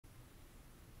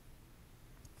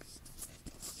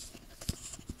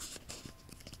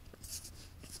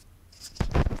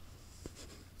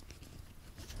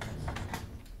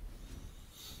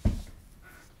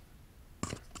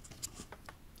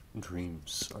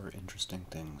are interesting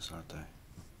things, aren't they?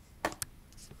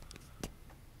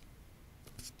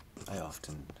 I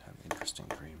often have interesting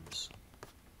dreams.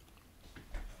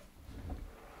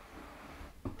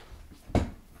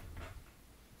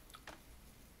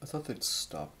 I thought they'd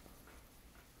stop.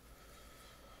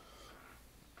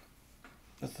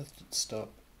 I thought they'd stop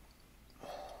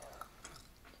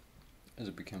as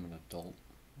I became an adult,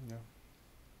 you know?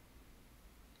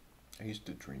 I used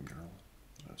to dream journal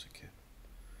when I was a kid.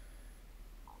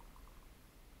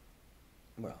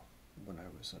 Well, when I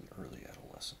was an early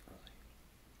adolescent, really.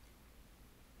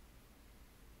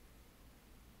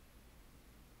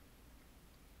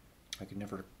 I could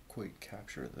never quite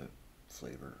capture the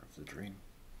flavor of the dream.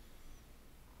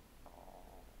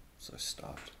 So I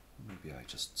stopped. Maybe I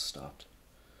just stopped.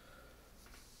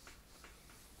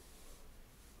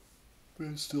 But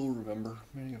I still remember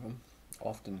many of them,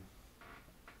 often.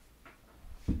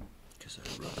 Because I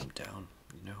wrote them down,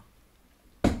 you know?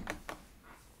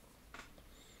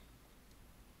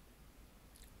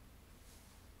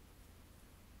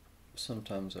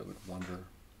 Sometimes I would wonder,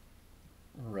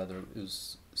 or rather, it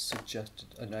was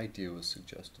suggested, an idea was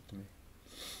suggested to me.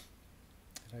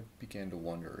 And I began to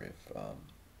wonder if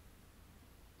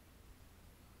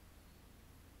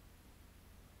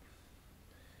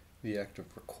the act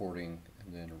of recording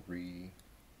and then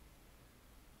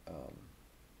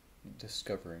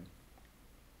discovering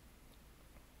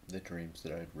the dreams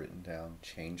that I had written down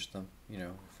changed them, you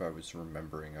know, if I was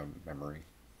remembering a memory,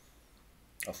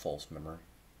 a false memory.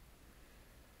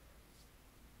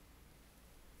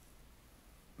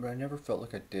 But I never felt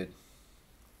like I did.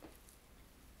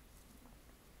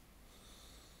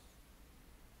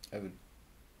 I would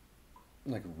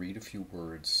like read a few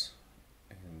words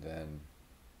and then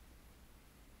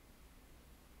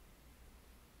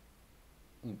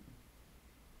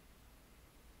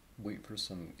wait for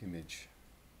some image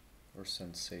or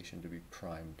sensation to be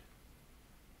primed,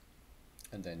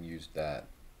 and then use that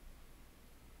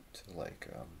to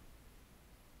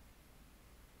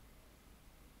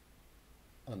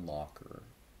unlock or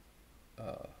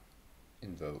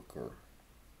invoke or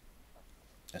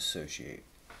associate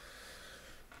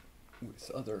with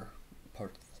other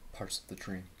parts of the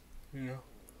dream. Yeah.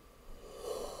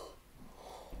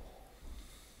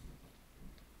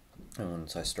 And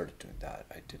once I started doing that,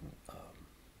 I didn't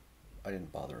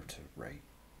bother to write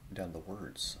down the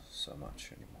words so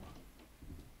much anymore.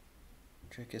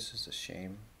 Which I guess is a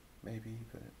shame, maybe,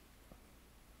 but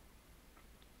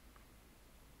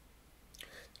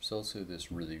there's also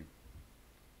this really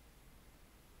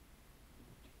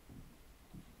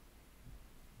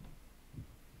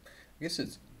I guess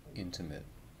it's intimate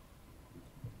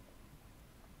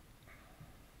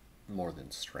more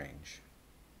than strange,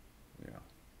 you know.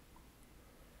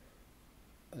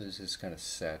 There's this kind of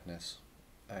sadness.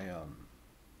 A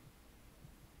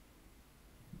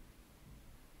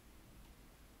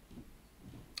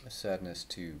sadness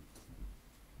to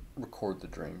record the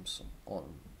dreams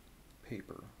on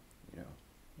paper, you know,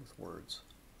 with words.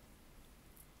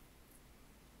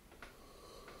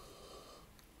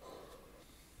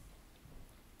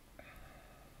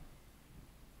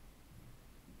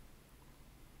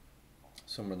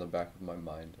 Somewhere in the back of my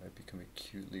mind, I become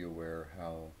acutely aware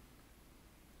how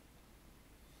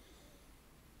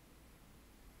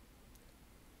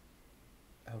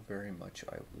very much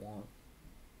I want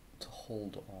to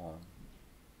hold on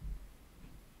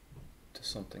to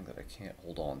something that I can't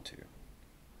hold on to.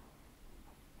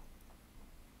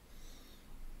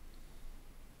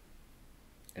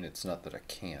 And it's not that I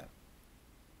can't,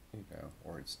 you know,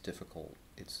 or it's difficult.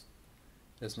 It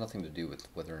has nothing to do with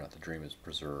whether or not the dream is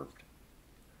preserved.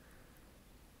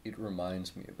 It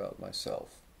reminds me about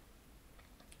myself.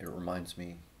 It reminds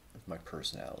me of my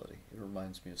personality. It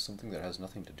reminds me of something that has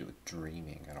nothing to do with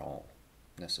dreaming at all,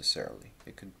 necessarily.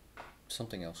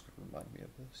 Something else could remind me of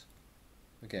this.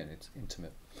 Again, it's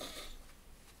intimate.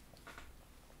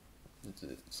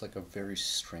 It's like a very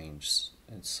strange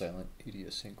and silent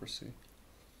idiosyncrasy.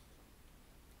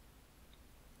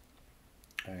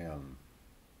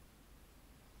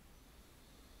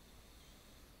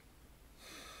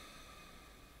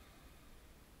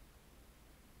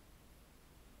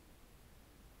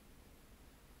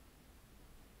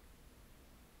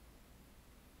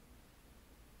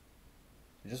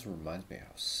 It just reminds me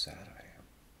how sad I am.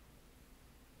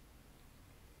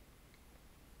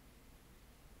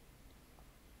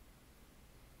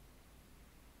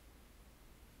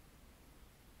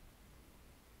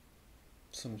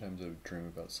 Sometimes I would dream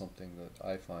about something that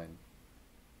I find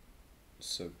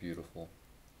so beautiful.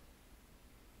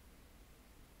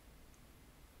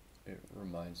 It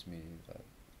reminds me that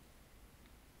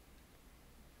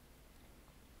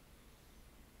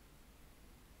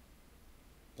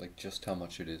like just how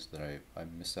much it is that I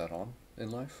miss out on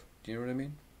in life. Do you know what I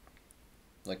mean?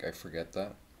 Like I forget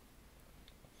that.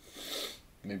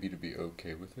 Maybe to be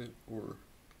okay with it, or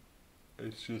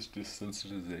it's just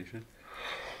desensitization.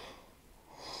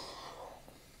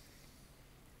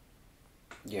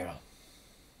 Yeah.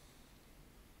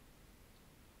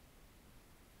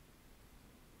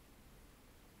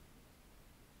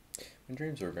 My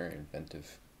dreams are very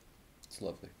inventive. It's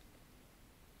lovely.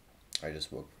 I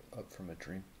just woke up from a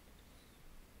dream.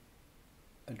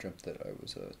 I dreamt that I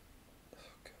was a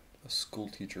school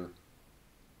teacher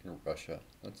in Russia.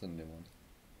 That's a new one.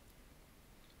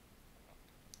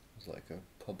 It was like a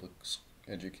public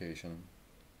education.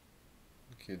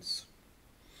 Kids,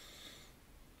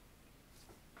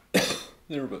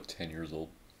 they were about 10 years old.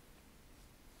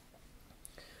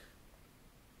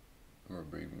 I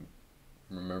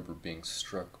remember being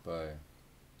struck by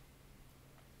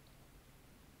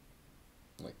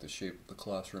like the shape of the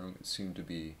classroom. It seemed to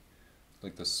be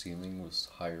like the ceiling was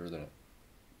higher than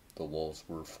the walls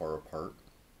were far apart.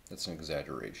 That's an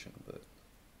exaggeration, but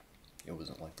it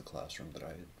wasn't like the classroom that I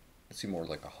had. It seemed more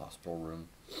like a hospital room.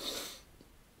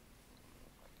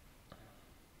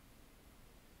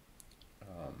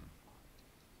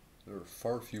 There were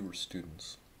far fewer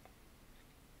students.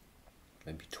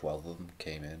 Maybe 12 of them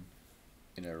came in.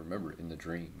 And I remember in the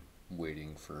dream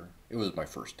waiting for. It was my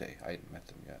first day. I hadn't met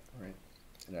them yet, right?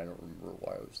 And I don't remember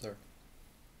why I was there.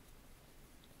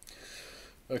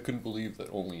 I couldn't believe that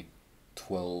only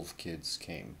 12 kids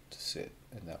came to sit,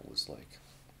 and that was like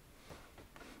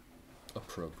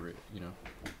appropriate, you know?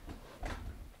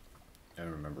 I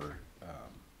remember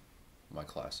my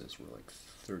classes were like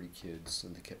 30 kids,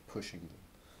 and they kept pushing them.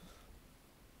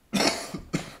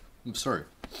 I'm sorry.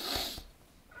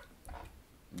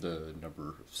 The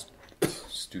number of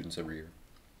students every year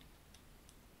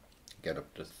got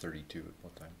up to 32 at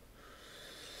one time.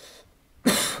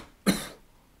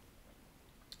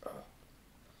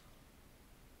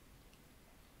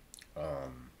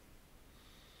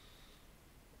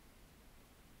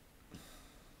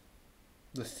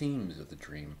 The themes of the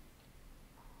dream.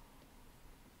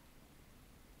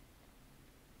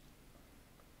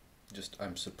 Just,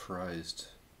 I'm surprised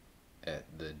at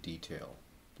the detail.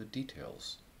 The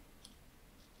details.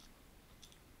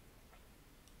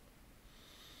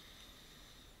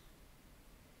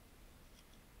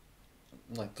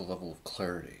 Like the level of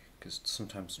clarity, because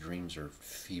sometimes dreams are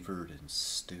fevered and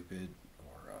stupid,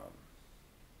 or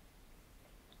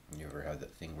you ever have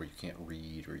that thing where you can't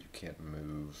read or you can't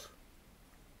move,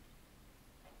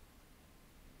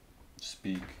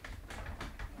 speak.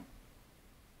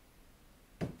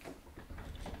 It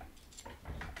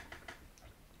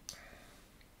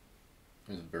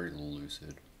was very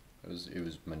lucid. It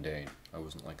was mundane. I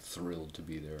wasn't like thrilled to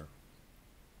be there.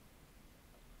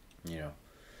 You know.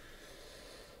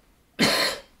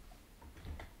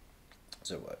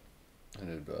 So what? And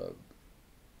it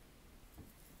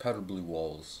powder blue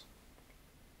walls,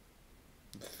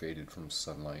 faded from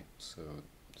sunlight, so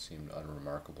it seemed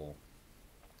unremarkable.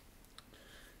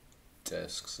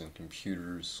 Desks and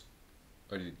computers.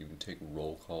 I didn't even take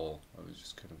roll call. I was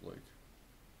just kind of like.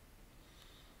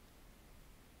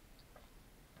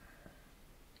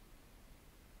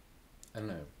 I don't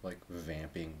know, like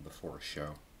vamping before a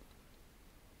show.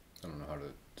 I don't know how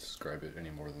to describe it any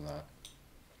more than that.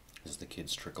 As the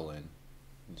kids trickle in,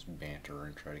 and just banter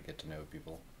and try to get to know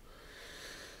people.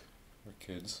 Or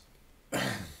kids.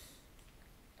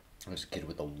 There's a kid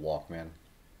with a Walkman.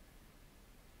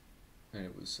 And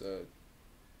it was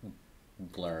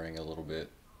blaring a little bit.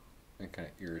 And kind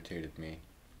of irritated me.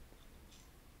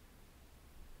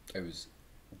 I was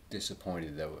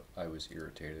disappointed that I was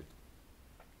irritated.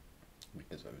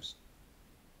 Because I was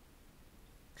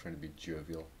trying to be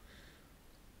jovial.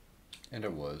 And I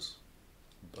was.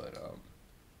 But,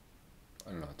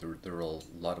 I don't know, there were a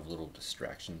lot of little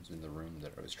distractions in the room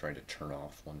that I was trying to turn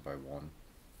off one by one.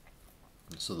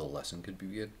 So the lesson could be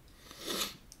good.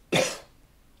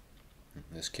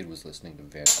 This kid was listening to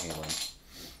Van Halen.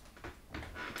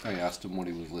 I asked him what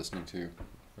he was listening to.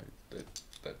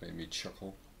 That made me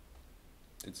chuckle.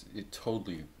 It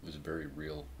totally was a very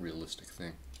realistic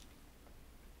thing.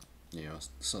 You know,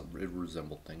 it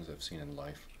resembled things I've seen in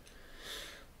life.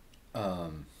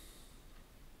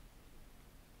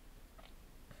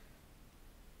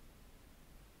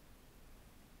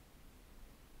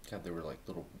 God, there were like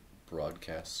little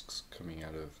broadcasts coming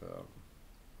out of,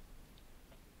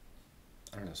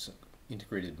 I don't know, some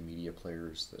integrated media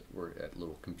players that were at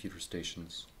little computer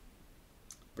stations.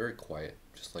 Very quiet,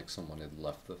 just like someone had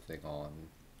left the thing on.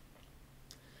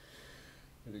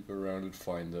 I had to go around and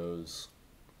find those.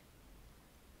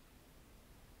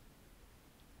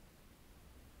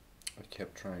 I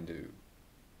kept trying to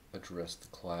address the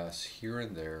class here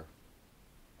and there,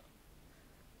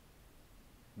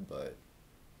 but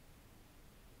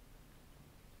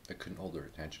I couldn't hold their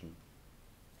attention.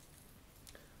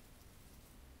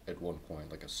 At one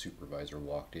point, like, a supervisor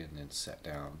walked in and sat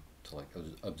down to, like,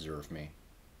 observe me,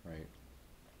 right?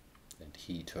 And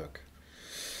he,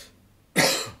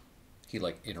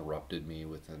 like, interrupted me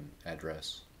with an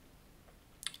address.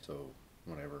 So,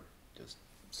 whatever, just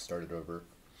started over.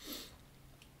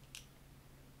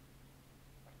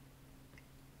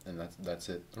 And that's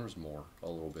it. There was more, a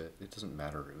little bit. It doesn't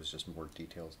matter. It was just more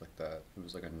details like that. It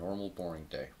was like a normal, boring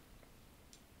day.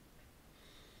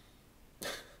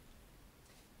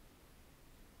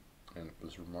 And it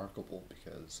was remarkable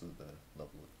because of the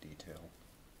level of detail.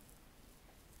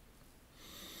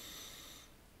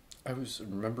 I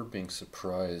remember being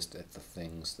surprised at the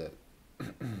things that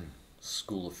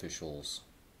school officials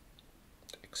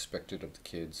expected of the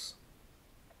kids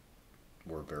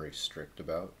were very strict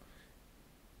about,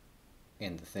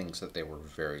 and the things that they were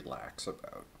very lax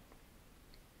about.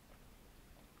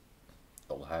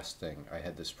 The last thing, I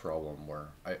had this problem where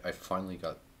I finally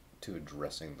got to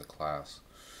addressing the class,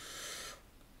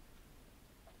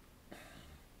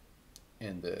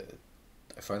 and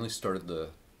I finally started the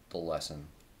lesson,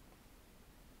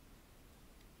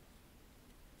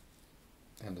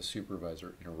 and the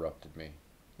supervisor interrupted me,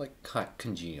 like,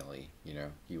 congenially, you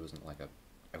know. He wasn't like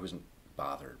I wasn't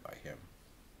bothered by him.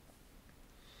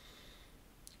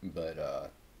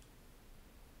 But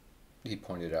he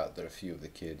pointed out that a few of the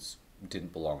kids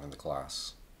didn't belong in the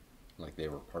class. Like, they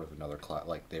were part of another class,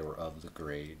 like they were of the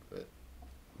grade, but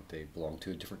they belonged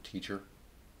to a different teacher.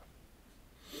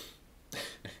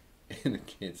 And the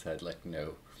kids had, like,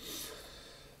 no...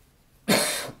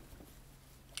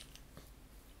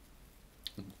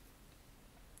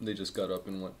 They just got up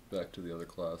and went back to the other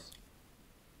class.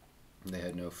 And they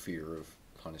had no fear of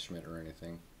punishment or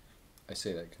anything. I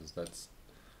say that because that's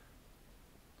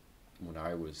when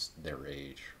I was their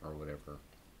age or whatever.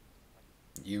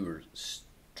 You were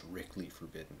strictly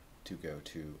forbidden to go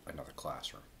to another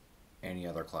classroom. Any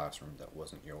other classroom that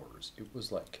wasn't yours. It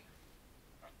was like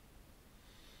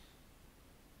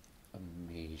a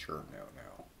major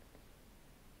no-no.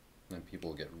 And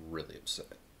people get really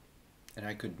upset. And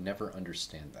I could never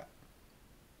understand that.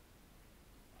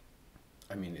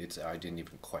 I mean, I didn't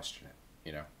even question it,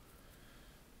 you know?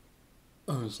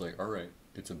 I was like, alright,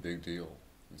 it's a big deal.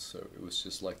 And so it was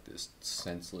just like this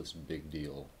senseless big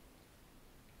deal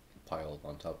piled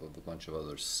on top of a bunch of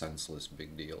other senseless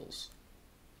big deals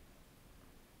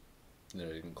that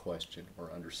I didn't question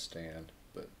or understand,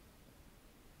 but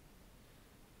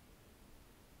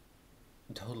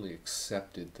totally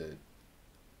accepted the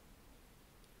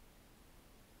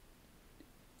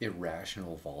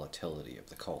irrational volatility of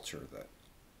the culture that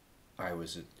I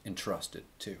was entrusted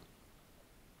to.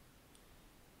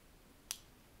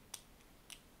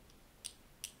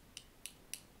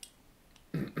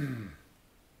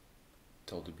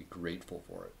 Told to be grateful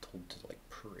for it, told to, like,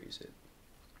 praise it.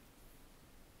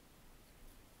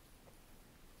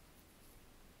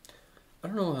 I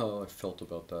don't know how I felt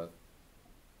about that.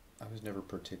 I was never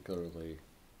particularly...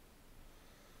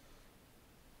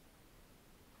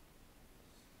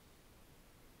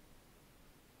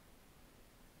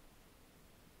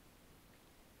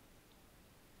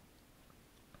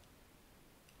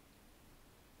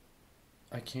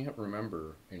 I can't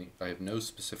remember any... I have no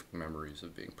specific memories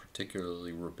of being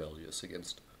particularly rebellious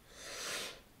against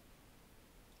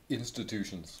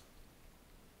institutions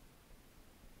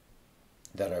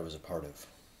that I was a part of.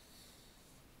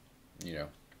 You know?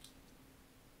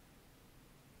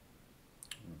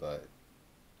 But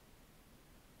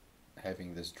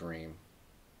having this dream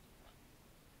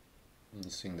and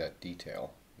seeing that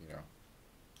detail, you know,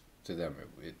 to them,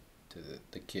 to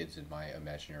the kids in my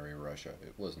imaginary Russia,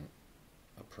 it wasn't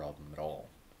a problem at all.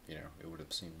 You know, it would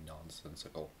have seemed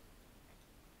nonsensical.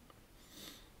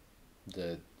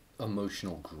 The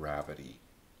emotional gravity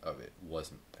of it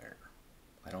wasn't there.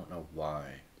 I don't know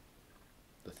why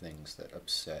the things that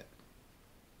upset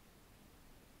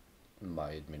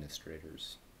my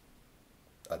administrators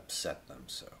upset them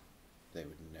so. They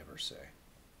would never say.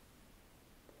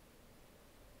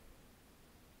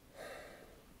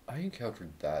 I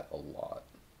encountered that a lot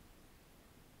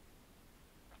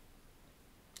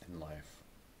in life.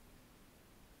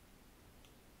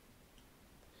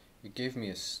 It gave me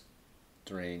a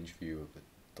strange view of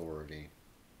authority.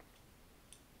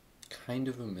 Kind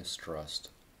of a mistrust,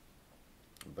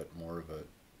 but more of a...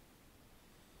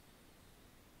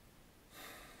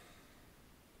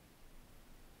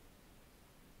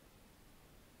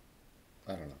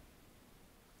 I don't know.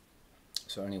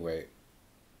 So anyway,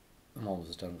 I'm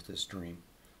almost done with this dream.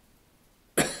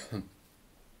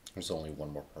 There's only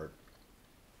one more part.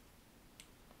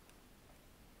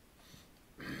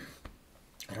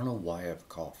 I don't know why I have a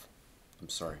cough. I'm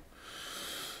sorry.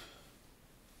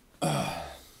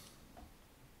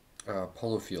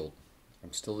 Polo field.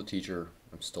 I'm still a teacher.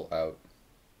 I'm still out.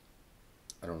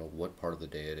 I don't know what part of the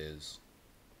day it is,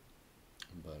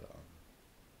 but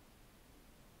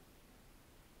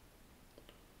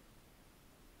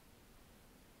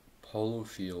polo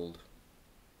field,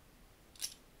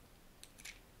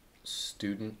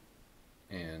 student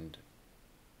and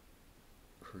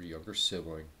her younger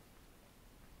sibling,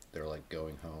 they're like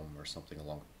going home or something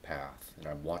along the path, and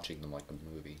I'm watching them like a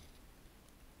movie.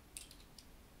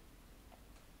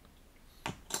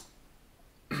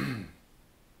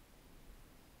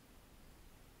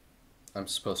 I'm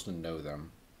supposed to know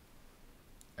them.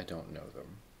 I don't know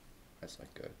them. That's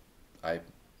not good. I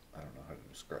don't know how to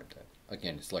describe that.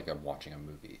 Again, it's like I'm watching a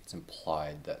movie. It's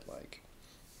implied that like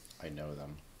I know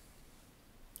them,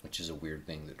 which is a weird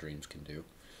thing that dreams can do.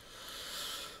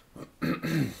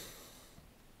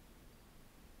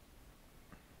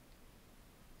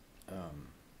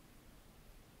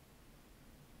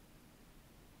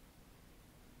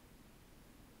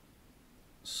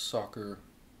 Soccer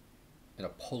in a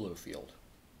polo field.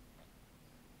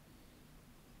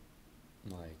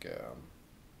 Like,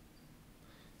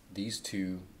 these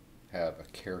two have a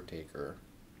caretaker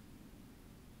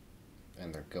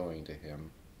and they're going to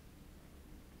him,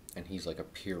 and he's like a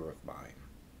peer of mine.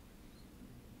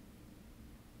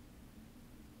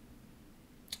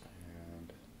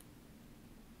 And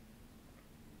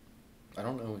I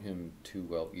don't know him too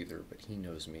well either, but he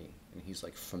knows me and he's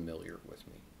like familiar with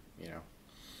me, you know?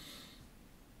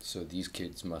 So these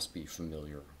kids must be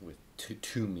familiar with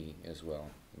to me as well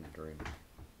in the dream.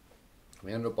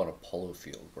 We ended up on a polo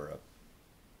field where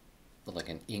like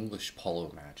an English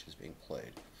polo match is being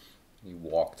played. You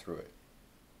walk through it,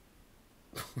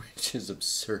 which is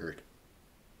absurd.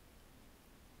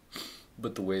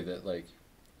 But the way that, like,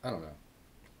 I don't know.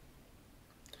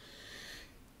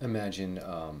 Imagine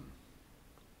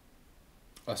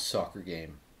a soccer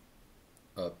game,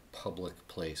 a public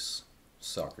place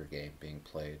soccer game being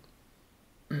played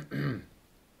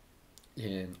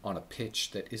on a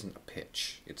pitch that isn't a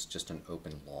pitch. It's just an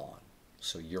open lawn.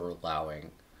 So you're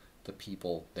allowing the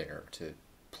people there to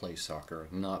play soccer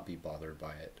and not be bothered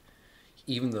by it,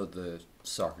 even though the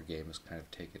soccer game is kind of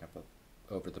taken up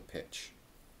over the pitch.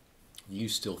 You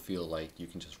still feel like you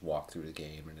can just walk through the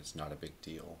game and it's not a big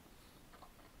deal.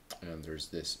 And there's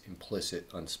this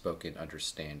implicit, unspoken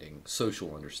understanding,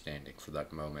 social understanding for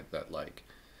that moment that, like,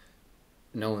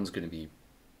 no one's going to be,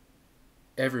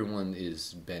 everyone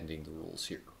is bending the rules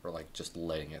here, or like just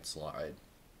letting it slide.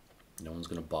 No one's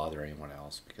going to bother anyone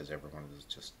else because everyone is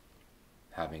just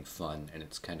having fun, and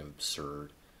it's kind of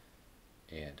absurd.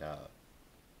 And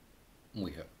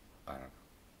we have, I don't know.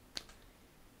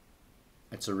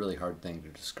 It's a really hard thing to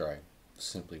describe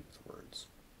simply with words.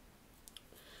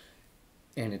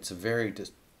 And it's a very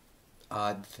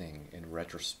odd thing in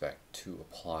retrospect to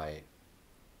apply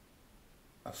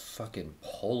a fucking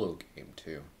polo game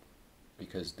to,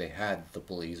 because they had the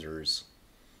blazers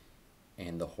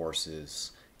and the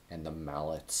horses and the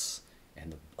mallets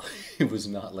and the it was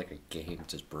not like a game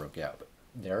just broke out, but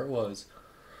there it was.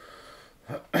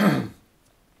 And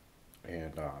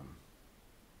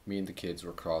me and the kids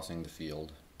were crossing the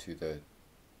field to the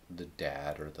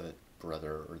dad or the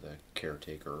brother or the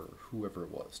caretaker or whoever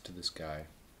it was, to this guy.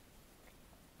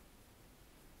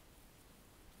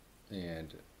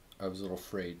 And I was a little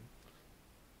afraid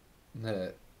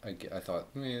that I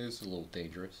thought, this is a little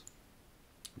dangerous.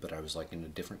 But I was like in a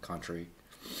different country.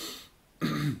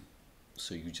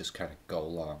 So you just kind of go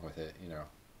along with it, you know.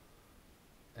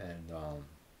 And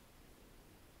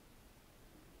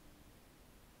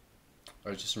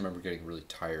I just remember getting really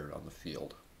tired on the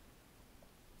field.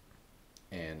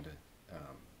 And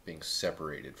being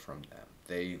separated from them.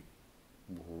 They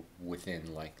were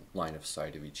within like line of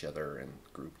sight of each other and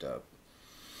grouped up.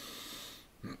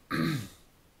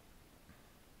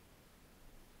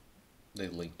 They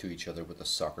linked to each other with a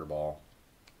soccer ball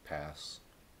pass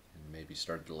and maybe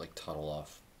started to like tunnel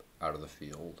off out of the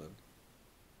field, and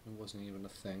it wasn't even a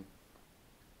thing.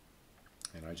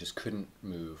 And I just couldn't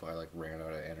move. I like ran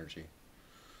out of energy.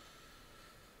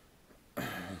 And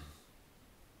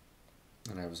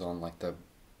I was on like the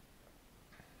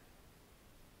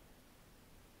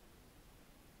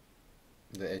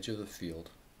edge of the field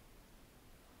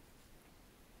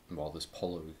while this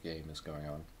polo game is going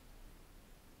on.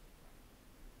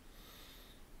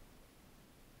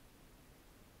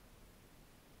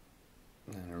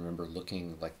 And I remember remember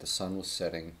looking like the sun was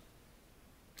setting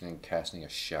and casting a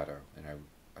shadow, and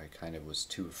I kind of was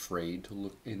too afraid to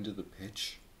look into the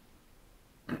pitch.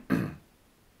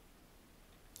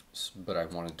 But I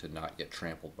wanted to not get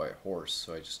trampled by a horse,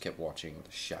 so I just kept watching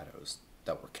the shadows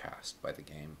that were cast by the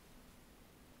game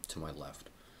to my left,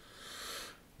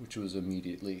 which was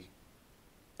immediately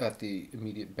at the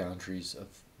immediate boundaries of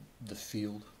the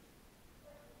field.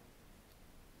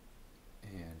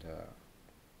 And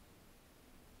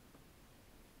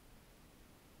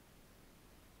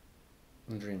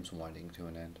the dream's winding to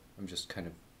an end. I'm just kind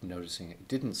of noticing it.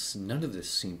 None of this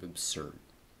seemed absurd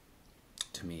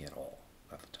to me at all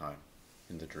at the time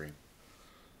in the dream.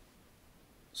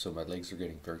 So my legs are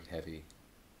getting very heavy,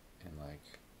 and like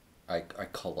I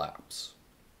collapse.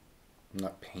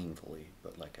 Not painfully,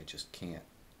 but like I just can't.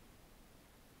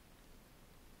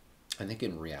 I think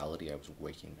in reality I was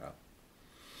waking up.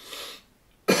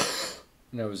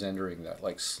 And I was entering that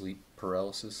like sleep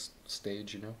paralysis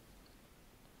stage, you know?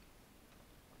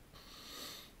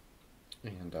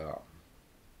 And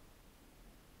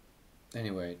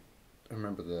anyway, I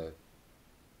remember the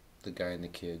guy and the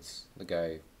kids. The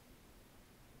guy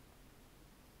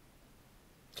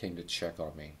came to check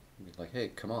on me. He'd be like, "Hey,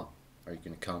 come on. Are you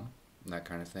gonna come?" And that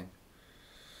kind of thing.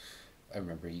 I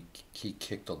remember he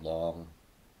kicked a long,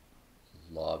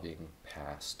 lobbing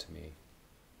pass to me.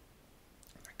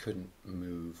 I couldn't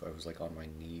move. I was like on my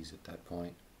knees at that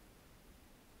point.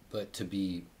 But to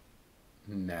be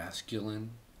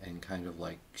masculine and kind of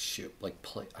like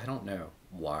play. I don't know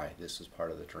why this was part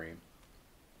of the dream.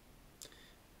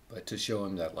 But to show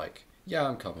him that like, yeah,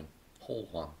 I'm coming. Hold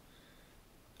on.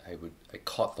 I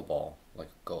caught the ball like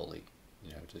a goalie,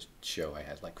 you know, to show I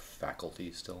had like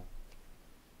faculty still.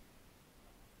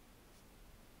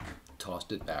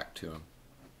 Tossed it back to him.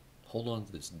 Hold on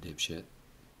to this dipshit.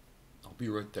 I'll be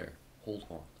right there. Hold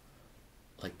on.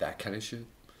 Like that kind of shit.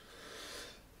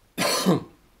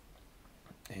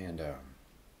 And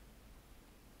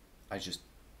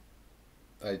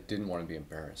I didn't want to be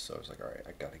embarrassed, so I was like, alright,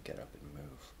 I gotta get up and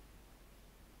move.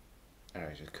 And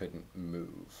I just couldn't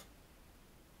move.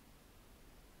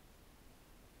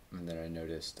 And then I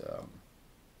noticed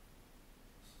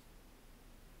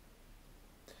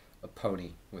a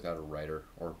pony without a rider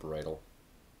or a bridle.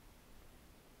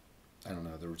 I don't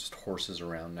know, there were just horses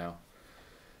around now.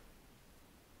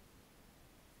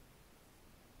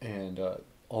 And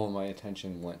all of my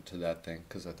attention went to that thing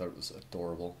because I thought it was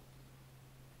adorable.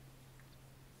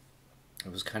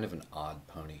 It was kind of an odd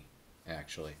pony,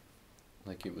 actually.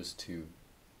 Like it was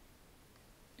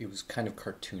kind of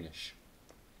cartoonish.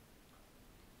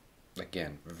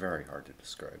 Again, very hard to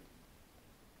describe.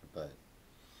 But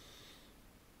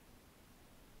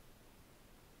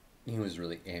he was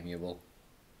really amiable.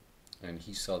 And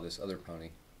he saw this other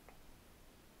pony,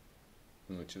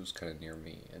 which was kind of near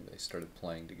me, and they started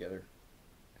playing together.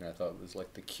 And I thought it was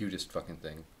like the cutest fucking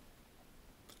thing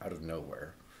out of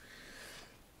nowhere.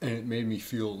 And it made me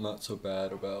feel not so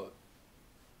bad about,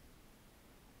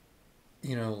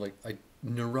 you know, like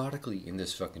neurotically in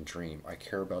this fucking dream, I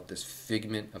care about this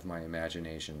figment of my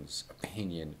imagination's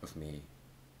opinion of me,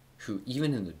 who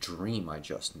even in the dream I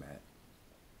just met,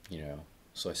 you know.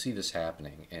 So I see this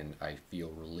happening and I feel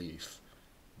relief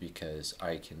because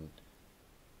I can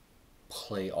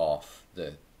play off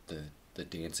the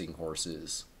dancing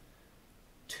horses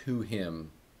to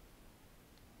him,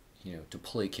 you know, to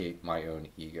placate my own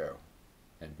ego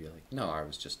and be like, no, I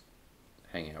was just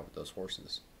hanging out with those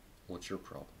horses. What's your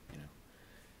problem, you know?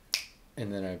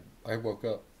 And then I woke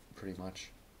up pretty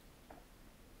much.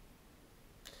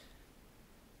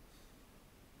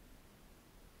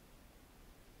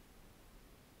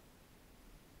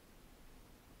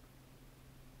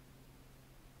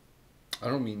 I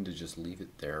don't mean to just leave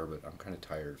it there, but I'm kind of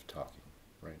tired of talking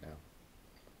right now.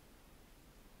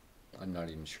 I'm not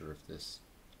even sure if this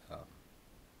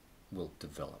will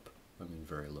develop. I'm in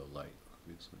very low light,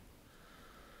 obviously.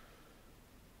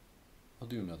 I'll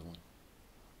do another one.